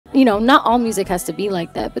you know, not all music has to be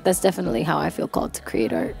like that, but that's definitely how I feel called to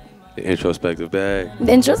create art. The introspective bag.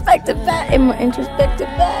 The introspective bag. In my introspective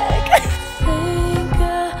bag.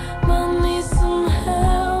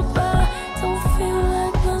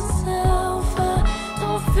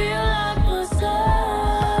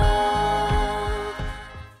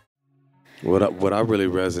 What I really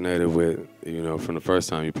resonated with, you know, from the first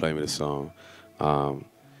time you played me the song,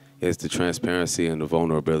 is the transparency and the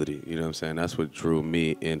vulnerability. You know what I'm saying? That's what drew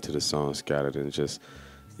me into the song Scattered, and just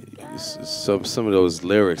some of those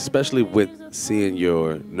lyrics, especially with seeing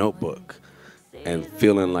your notebook and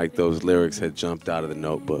feeling like those lyrics had jumped out of the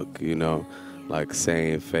notebook, you know, like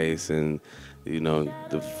saying face and, you know,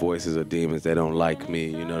 the voices of demons, they don't like me,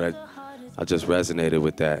 you know, that I just resonated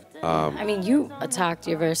with that. I mean, you attacked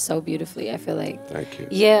your verse so beautifully, I feel like. Thank you.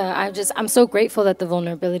 Yeah, I'm so grateful that the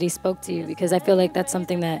vulnerability spoke to you, because I feel like that's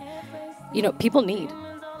something that, you know, people need.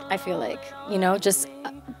 I feel like, you know, just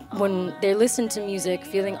when they listen to music,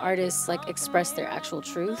 feeling artists like express their actual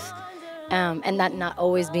truth, and that not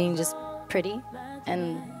always being just pretty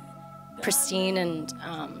and pristine and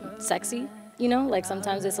sexy, you know, like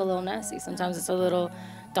sometimes it's a little nasty, sometimes it's a little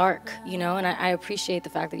dark, you know, and I appreciate the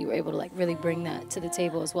fact that you were able to like really bring that to the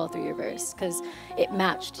table as well through your verse, because it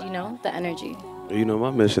matched, you know, the energy. You know,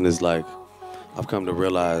 my mission is like, I've come to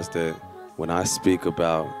realize that when I speak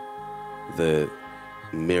about the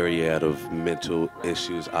myriad of mental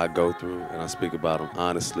issues I go through, and I speak about them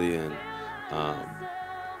honestly and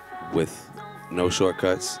with no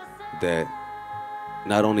shortcuts, that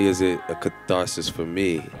not only is it a catharsis for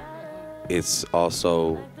me, it's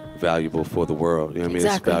also valuable for the world. You know what I mean?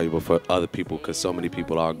 Exactly. It's valuable for other people, because so many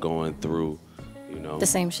people are going through, you know, the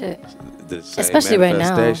same shit. The same Especially right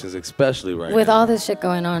now. manifestations, especially right With now. all this shit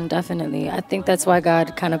going on, definitely. I think that's why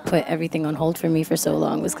God kind of put everything on hold for me for so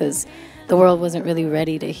long, was because the world wasn't really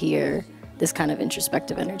ready to hear this kind of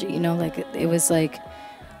introspective energy, you know? Like, it was like,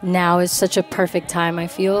 now is such a perfect time, I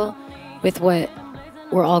feel, with what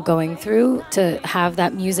we're all going through, to have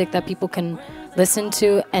that music that people can listen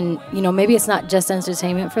to, and, you know, maybe it's not just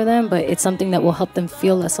entertainment for them, but it's something that will help them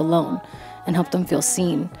feel less alone and help them feel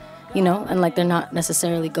seen, you know, and like they're not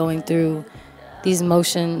necessarily going through these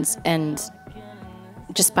emotions and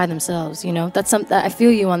just by themselves, you know. That's something I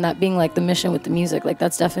feel you on, that being like the mission with the music. Like,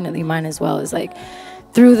 that's definitely mine as well, is like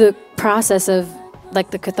through the process of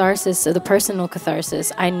like the catharsis, or the personal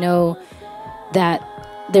catharsis, I know that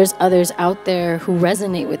there's others out there who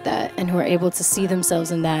resonate with that and who are able to see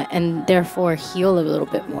themselves in that, and therefore heal a little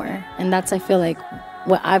bit more. And that's, I feel like,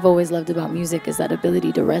 what I've always loved about music, is that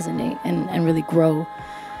ability to resonate and really grow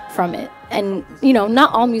from it. And, you know,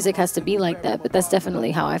 not all music has to be like that, but that's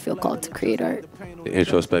definitely how I feel called to create art. The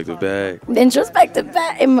introspective bag. The introspective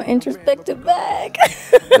bag. In my introspective bag.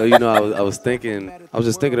 So, you know, I was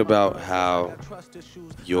just thinking about how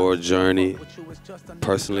your journey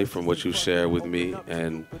personally, from what you share with me,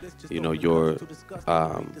 and, you know, your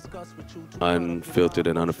unfiltered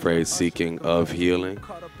and unafraid seeking of healing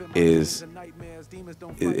is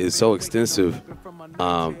so extensive,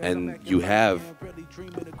 and you have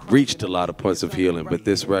reached a lot of points of healing, but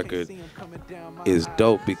this record is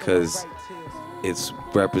dope because it's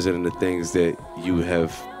representing the things that you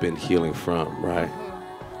have been healing from, right?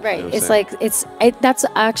 Right. You know it's like, that's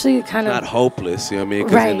actually kind of not hopeless, you know what I mean?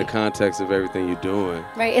 Because in the context of everything you're doing.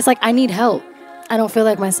 Right. It's like, I need help. I don't feel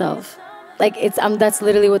like myself. Like, that's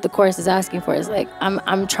literally what the chorus is asking for. It's like,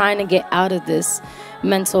 I'm trying to get out of this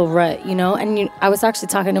mental rut, you know? And I was actually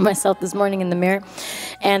talking to myself this morning in the mirror,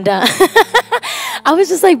 and I was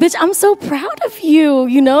just like, bitch, I'm so proud of you,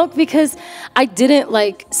 you know? Because I didn't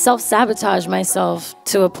like self-sabotage myself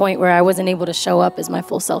to a point where I wasn't able to show up as my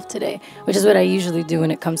full self today, which is what I usually do when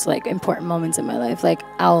it comes to like important moments in my life. Like,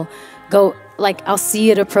 I'll see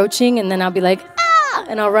it approaching, and then I'll be like, ah,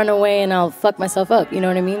 and I'll run away and I'll fuck myself up, you know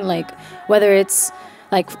what I mean? Like, whether it's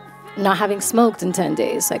like not having smoked in 10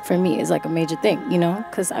 days, like for me is like a major thing, you know,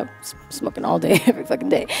 because I'm smoking all day, every fucking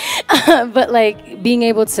day. But like being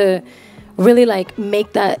able to really like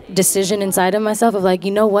make that decision inside of myself of like,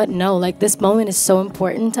 you know what, no, like this moment is so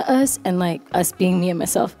important to us, and like us being me and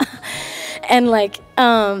myself. And like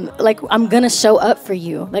I'm gonna show up for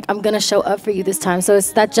you. Like, I'm gonna show up for you this time. So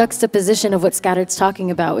it's that juxtaposition of what Scattered's talking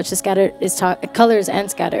about, which is Scattered is Colors and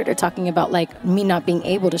Scattered are talking about like me not being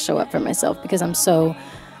able to show up for myself because I'm so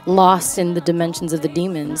lost in the dimensions of the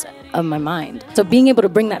demons of my mind. So being able to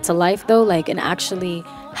bring that to life though, like, and actually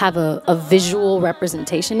have a visual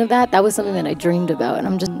representation of that was something that I dreamed about. And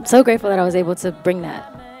I'm just so grateful that I was able to bring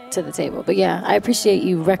that to the table. But yeah, I appreciate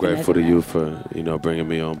you recognizing Grateful to that. you for, you know, bringing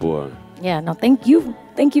me on board. Yeah, no, thank you.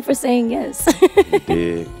 Thank you for saying yes. You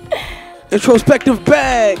did. Introspective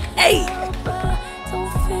bag. Hey.